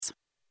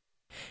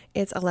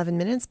It's 11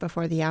 minutes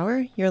before the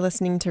hour. You're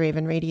listening to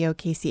Raven Radio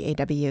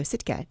KCAW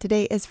Sitka.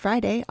 Today is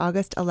Friday,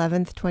 August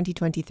 11th,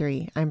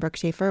 2023. I'm Brooke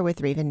Schaefer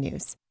with Raven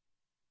News.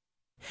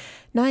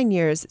 9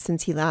 years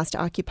since he last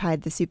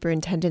occupied the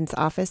superintendent's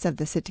office of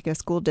the Sitka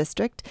School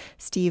District,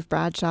 Steve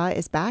Bradshaw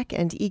is back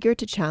and eager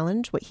to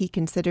challenge what he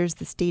considers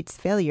the state's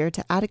failure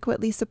to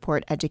adequately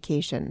support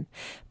education.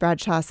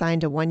 Bradshaw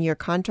signed a 1-year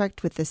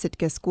contract with the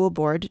Sitka School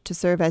Board to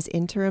serve as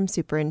interim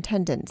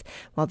superintendent,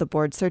 while the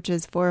board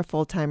searches for a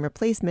full-time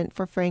replacement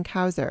for Frank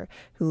Hauser,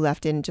 who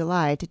left in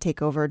July to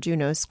take over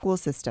Juneau's school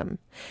system.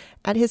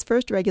 At his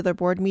first regular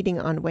board meeting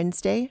on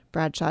Wednesday,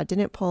 Bradshaw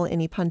didn't pull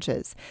any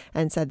punches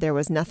and said there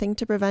was nothing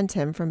to prevent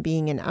him from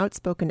being an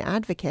outspoken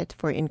advocate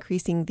for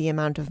increasing the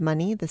amount of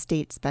money the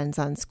state spends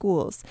on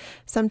schools,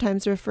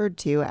 sometimes referred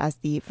to as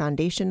the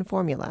foundation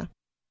formula.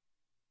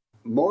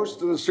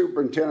 Most of the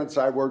superintendents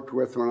I worked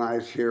with when I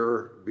was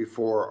here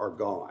before are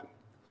gone.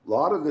 A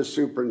lot of the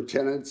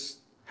superintendents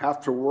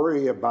have to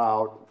worry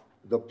about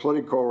the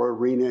political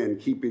arena and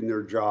keeping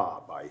their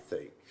job, I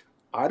think.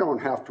 I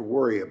don't have to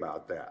worry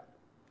about that.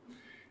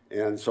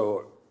 And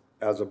so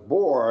as a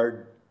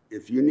board,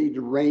 if you need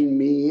to rein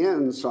me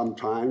in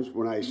sometimes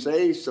when I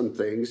say some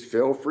things,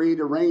 feel free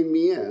to rein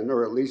me in,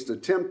 or at least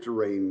attempt to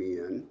rein me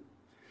in,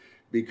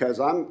 because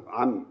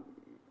I'm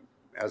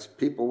as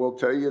people will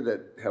tell you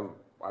that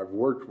I've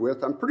worked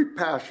with, I'm pretty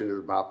passionate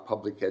about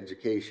public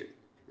education.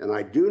 And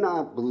I do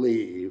not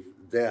believe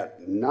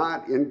that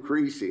not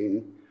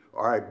increasing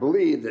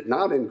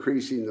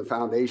the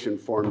foundation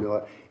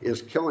formula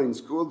is killing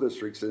school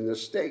districts in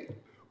this state.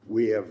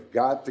 We have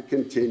got to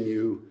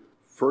continue,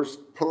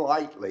 first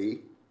politely,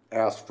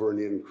 ask for an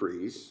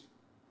increase,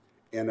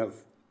 and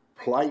if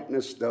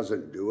politeness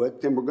doesn't do it,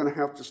 then we're going to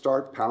have to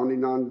start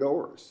pounding on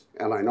doors.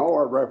 And I know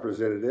our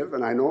representative,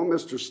 and I know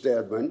Mr.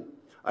 Stedman,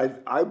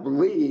 I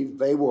believe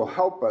they will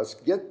help us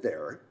get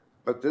there,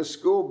 but this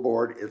school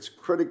board, it's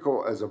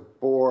critical as a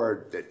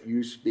board that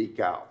you speak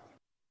out.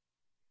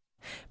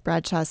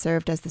 Bradshaw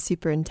served as the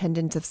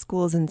superintendent of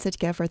schools in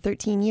Sitka for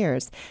 13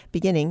 years,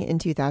 beginning in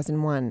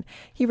 2001.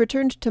 He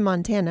returned to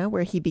Montana,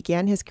 where he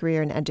began his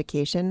career in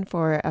education,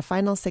 for a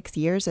final 6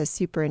 years as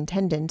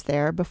superintendent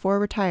there before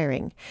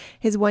retiring.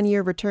 His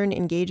 1-year return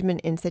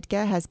engagement in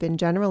Sitka has been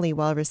generally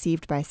well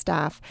received by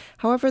staff.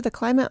 However, the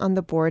climate on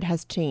the board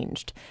has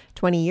changed.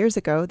 20 years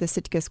ago, the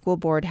Sitka School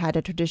Board had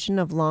a tradition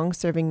of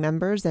long-serving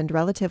members and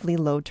relatively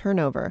low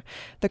turnover.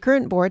 The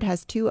current board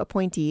has 2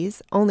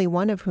 appointees, only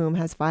one of whom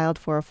has filed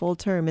for a full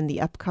term in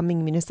the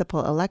upcoming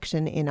municipal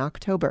election in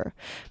October.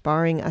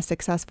 Barring a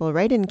successful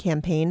write-in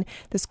campaign,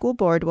 the school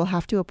board will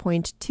have to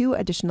appoint 2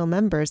 additional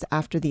members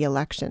after the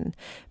election.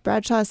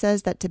 Bradshaw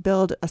says that to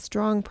build a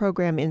strong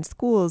program in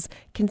schools,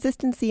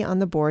 consistency on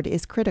the board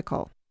is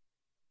critical.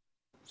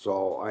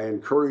 So I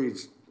encourage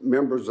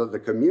members of the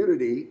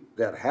community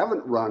that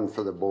haven't run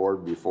for the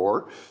board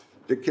before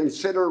to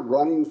consider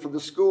running for the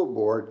school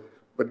board,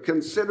 but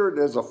consider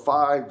it as a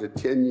 5 to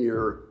 10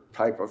 year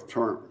type of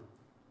term.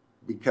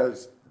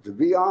 Because to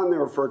be on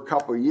there for a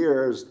couple of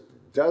years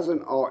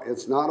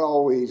it's not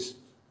always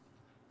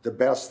the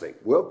best thing.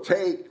 We'll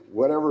take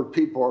whatever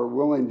people are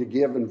willing to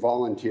give and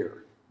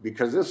volunteer,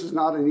 because this is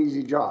not an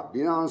easy job.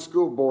 Being on a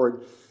school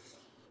board,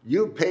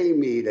 you pay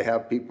me to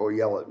have people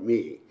yell at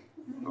me,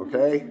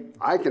 okay?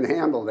 I can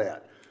handle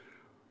that.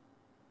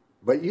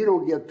 But you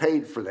don't get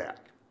paid for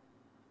that.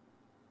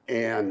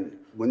 And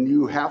when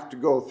you have to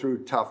go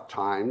through tough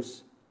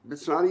times,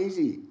 it's not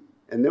easy.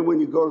 And then when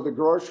you go to the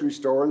grocery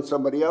store and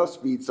somebody else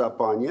beats up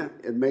on you,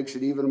 it makes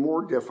it even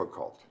more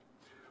difficult.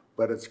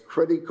 But it's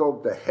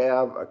critical to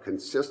have a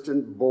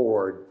consistent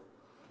board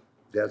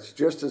that's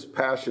just as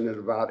passionate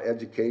about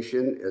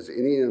education as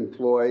any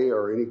employee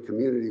or any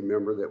community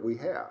member that we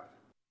have.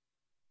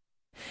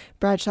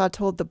 Bradshaw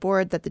told the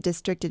board that the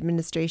district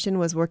administration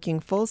was working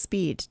full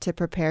speed to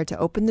prepare to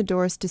open the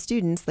doors to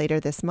students later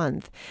this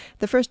month.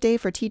 The first day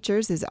for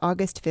teachers is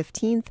August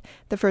 15th.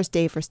 The first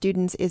day for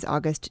students is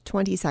August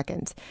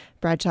 22nd.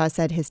 Bradshaw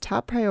said his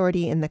top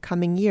priority in the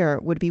coming year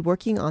would be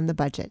working on the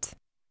budget.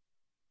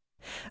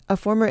 A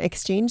former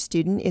exchange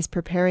student is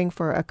preparing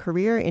for a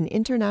career in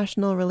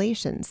international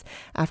relations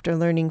after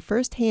learning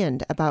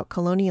firsthand about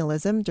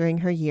colonialism during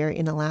her year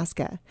in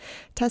Alaska.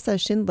 Tessa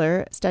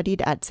Schindler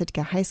studied at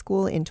Sitka High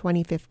School in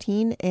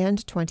 2015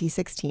 and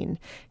 2016.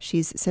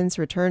 She's since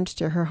returned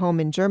to her home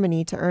in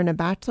Germany to earn a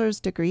bachelor's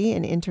degree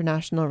in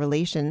international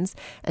relations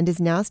and is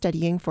now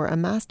studying for a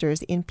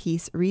master's in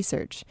peace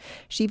research.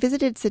 She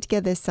visited Sitka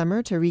this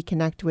summer to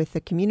reconnect with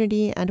the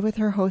community and with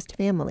her host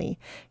family.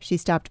 She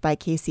stopped by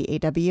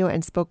KCAW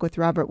and spoke with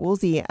Robert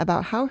Woolsey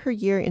about how her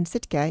year in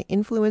Sitka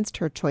influenced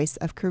her choice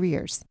of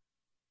careers.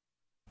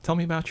 Tell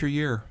me about your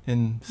year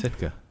in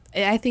Sitka.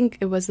 I think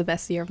it was the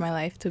best year of my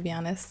life, to be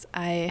honest.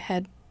 I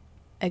had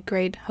a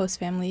great host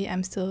family.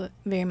 I'm still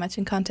very much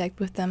in contact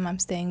with them. I'm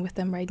staying with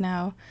them right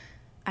now.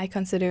 I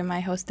consider my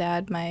host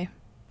dad my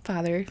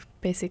father,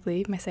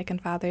 basically, my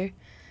second father.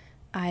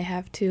 I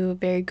have 2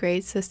 very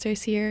great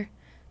sisters here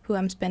who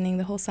I'm spending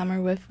the whole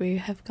summer with. We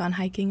have gone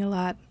hiking a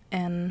lot.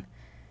 And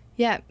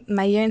yeah,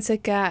 my year in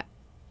Sitka,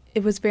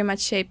 it was very much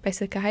shaped by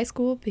Sitka High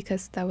School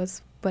because that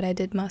was what I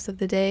did most of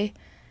the day.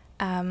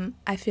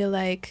 I feel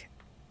like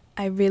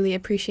I really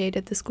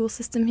appreciated the school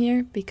system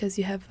here because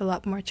you have a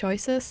lot more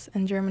choices.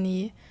 In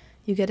Germany,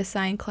 you get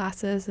assigned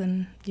classes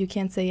and you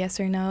can't say yes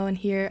or no. And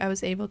here I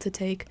was able to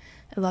take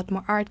a lot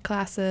more art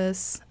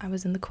classes. I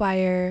was in the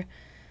choir.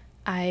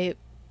 I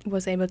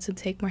was able to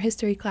take more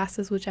history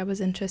classes, which I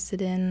was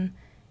interested in.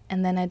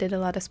 And then I did a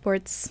lot of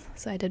sports.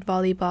 So I did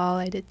volleyball,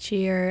 I did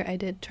cheer, I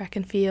did track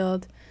and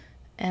field.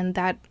 And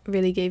that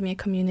really gave me a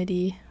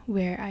community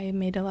where I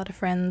made a lot of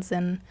friends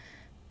and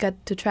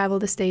got to travel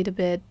the state a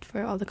bit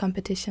for all the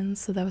competitions.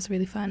 So that was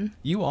really fun.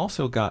 You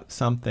also got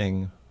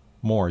something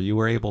more. You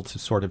were able to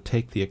sort of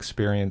take the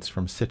experience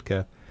from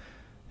Sitka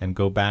and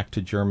go back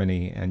to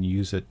Germany and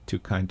use it to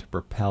kind of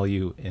propel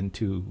you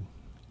into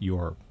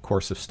your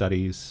course of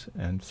studies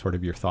and sort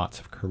of your thoughts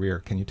of career.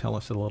 Can you tell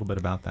us a little bit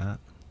about that?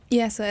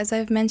 Yeah, so as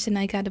I've mentioned,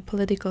 I got a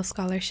political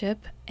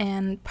scholarship,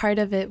 and part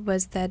of it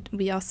was that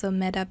we also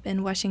met up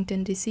in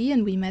Washington, D.C.,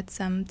 and we met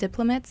some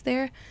diplomats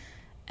there.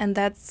 And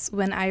that's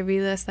when I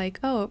realized, like,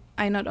 oh,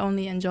 I not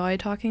only enjoy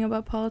talking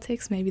about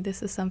politics, maybe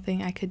this is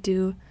something I could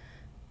do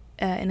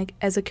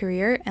as a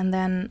career. And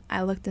then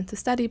I looked into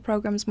study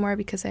programs more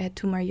because I had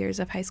 2 more years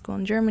of high school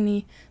in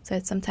Germany, so I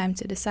had some time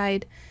to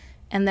decide.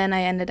 And then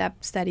I ended up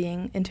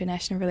studying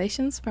international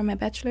relations for my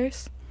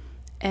bachelor's.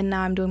 And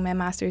now I'm doing my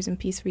master's in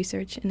peace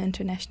research in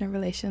international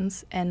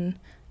relations. And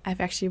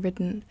I've actually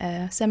written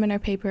a seminar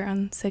paper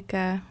on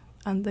Sitka,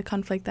 on the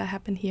conflict that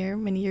happened here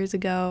many years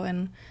ago.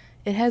 And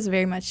it has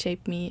very much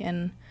shaped me.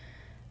 And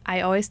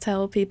I always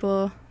tell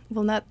people,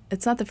 well,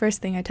 it's not the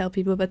first thing I tell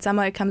people, but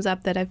somehow it comes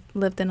up that I've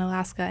lived in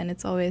Alaska, and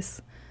it's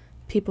always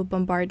people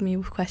bombard me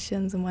with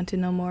questions and want to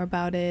know more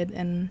about it.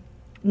 And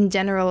in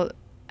general,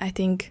 I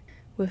think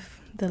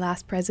with the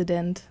last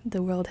president,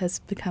 the world has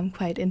become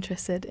quite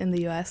interested in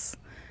the U.S.,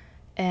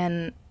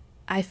 and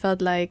I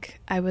felt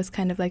like I was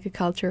kind of like a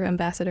culture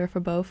ambassador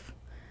for both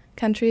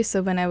countries.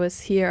 So when I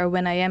was here, or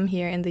when I am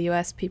here in the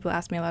US, people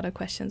ask me a lot of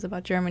questions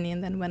about Germany.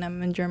 And then when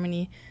I'm in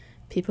Germany,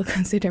 people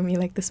consider me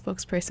like the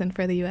spokesperson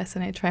for the US,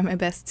 and I try my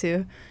best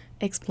to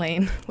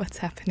explain what's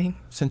happening.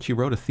 Since you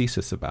wrote a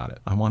thesis about it,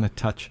 I want to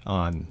touch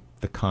on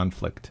the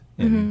conflict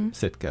in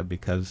Sitka,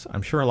 because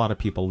I'm sure a lot of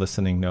people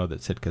listening know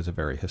that Sitka is a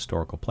very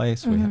historical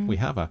place. We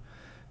have a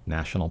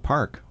national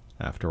park,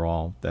 after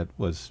all, that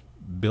was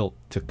built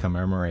to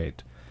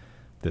commemorate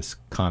this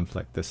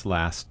conflict, this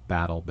last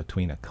battle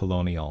between a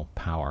colonial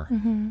power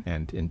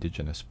and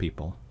indigenous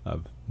people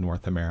of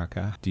North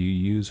America. Do you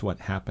use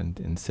what happened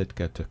in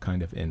Sitka to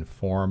kind of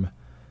inform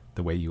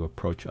the way you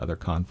approach other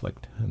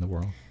conflict in the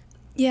world?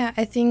 Yeah,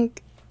 I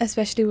think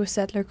especially with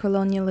settler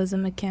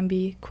colonialism, it can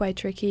be quite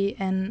tricky,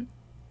 and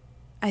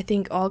I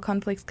think all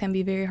conflicts can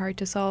be very hard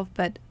to solve,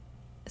 but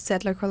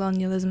settler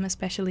colonialism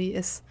especially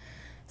is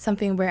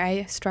something where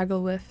I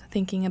struggle with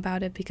thinking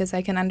about it, because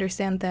I can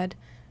understand that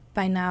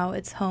by now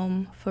it's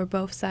home for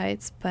both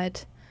sides,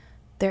 but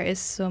there is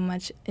so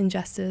much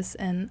injustice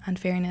and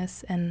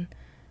unfairness, and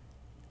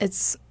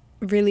it's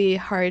really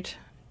hard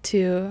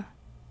to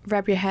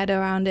wrap your head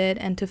around it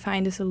and to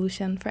find a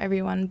solution for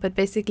everyone. But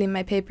basically in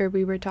my paper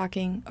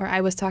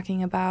I was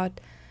talking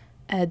about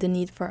the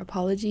need for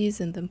apologies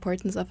and the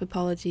importance of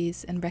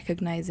apologies and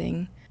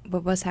recognizing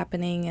what was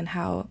happening and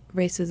how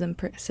racism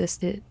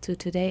persisted to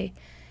today.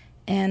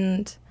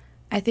 And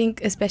I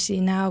think especially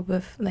now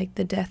with like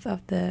the death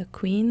of the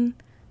Queen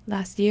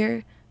last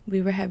year,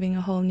 we were having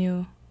a whole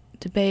new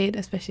debate,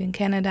 especially in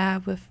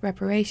Canada, with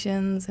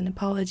reparations and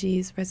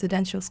apologies,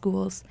 residential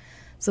schools.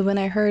 So when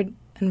I heard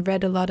and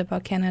read a lot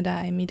about Canada,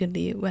 I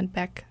immediately went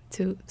back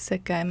to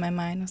Sitka in my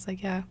mind. I was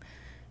like, yeah,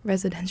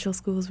 residential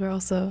schools were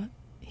also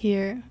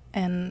here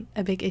and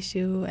a big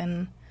issue,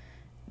 and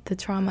the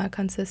trauma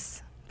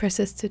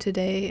persists to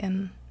today.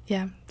 And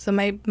yeah, so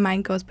my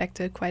mind goes back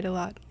to it quite a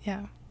lot,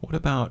 yeah. What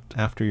about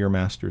after your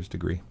master's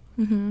degree?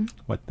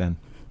 What then?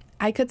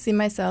 I could see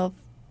myself,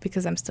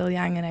 because I'm still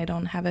young and I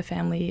don't have a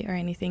family or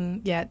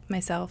anything yet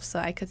myself, so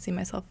I could see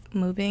myself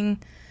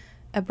moving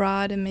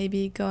abroad and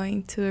maybe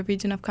going to a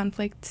region of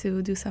conflict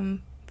to do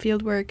some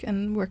field work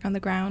and work on the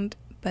ground.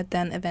 But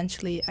then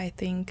eventually I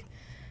think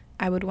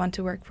I would want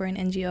to work for an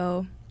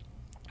NGO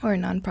or a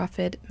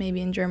nonprofit,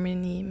 maybe in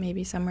Germany,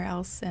 maybe somewhere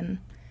else, and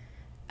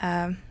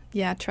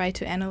try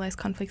to analyze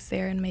conflicts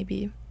there, and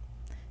maybe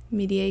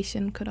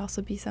mediation could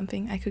also be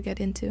something I could get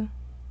into.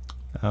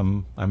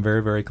 I'm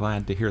very, very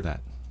glad to hear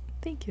that.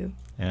 Thank you.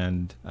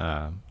 And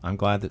I'm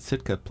glad that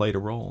Sitka played a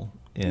role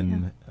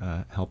in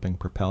helping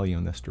propel you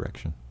in this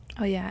direction.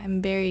 Oh yeah,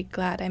 I'm very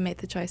glad I made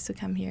the choice to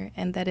come here,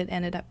 and that it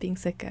ended up being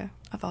Sitka,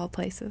 of all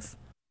places.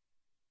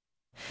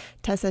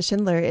 Tessa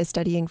Schindler is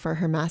studying for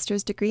her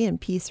master's degree in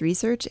peace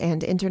research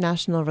and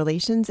international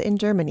relations in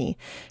Germany.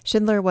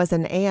 Schindler was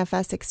an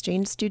AFS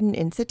exchange student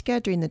in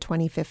Sitka during the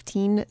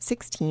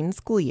 2015-16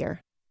 school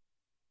year.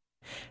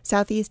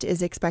 Southeast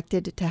is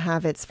expected to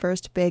have its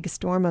first big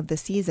storm of the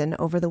season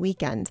over the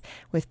weekend,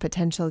 with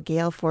potential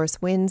gale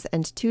force winds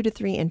and 2 to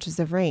 3 inches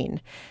of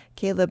rain.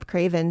 Caleb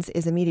Cravens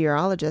is a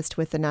meteorologist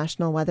with the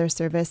National Weather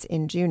Service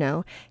in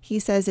Juneau. He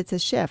says it's a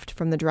shift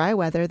from the dry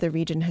weather the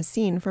region has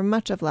seen for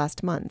much of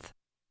last month.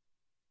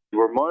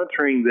 We're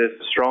monitoring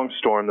this strong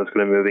storm that's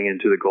going to be moving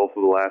into the Gulf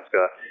of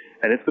Alaska,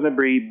 and it's going to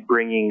be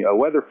bringing a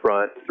weather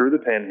front through the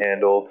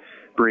Panhandle,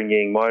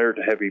 bringing moderate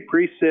to heavy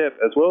precip,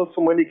 as well as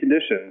some windy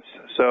conditions.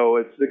 So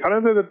it's kind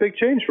of a big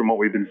change from what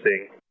we've been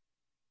seeing.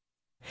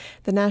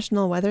 The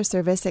National Weather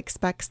Service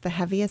expects the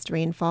heaviest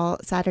rainfall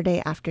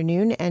Saturday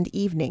afternoon and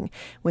evening,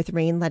 with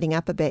rain letting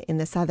up a bit in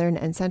the southern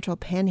and central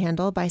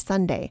Panhandle by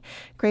Sunday.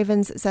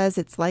 Cravens says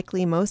it's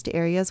likely most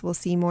areas will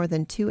see more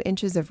than 2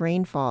 inches of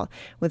rainfall,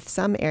 with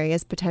some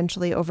areas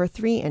potentially over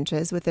 3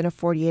 inches within a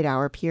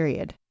 48-hour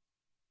period.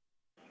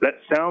 That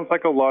sounds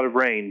like a lot of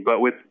rain, but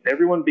with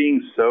everyone being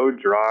so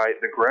dry,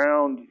 the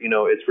ground,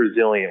 it's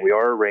resilient. We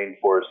are a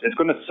rainforest. It's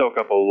going to soak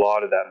up a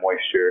lot of that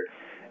moisture,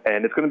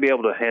 and it's going to be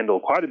able to handle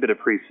quite a bit of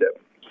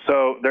precip.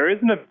 So there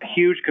isn't a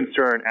huge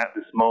concern at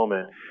this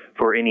moment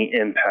for any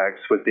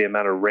impacts with the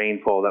amount of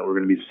rainfall that we're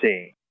going to be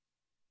seeing.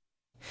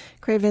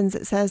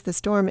 Cravens says the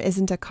storm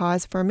isn't a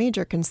cause for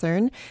major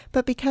concern,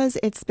 but because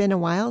it's been a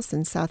while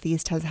since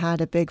Southeast has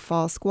had a big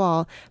fall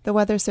squall, the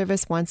Weather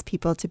Service wants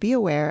people to be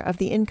aware of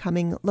the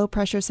incoming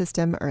low-pressure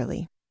system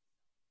early.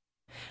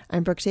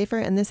 I'm Brooke Schaefer,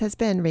 and this has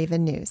been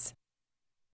Raven News.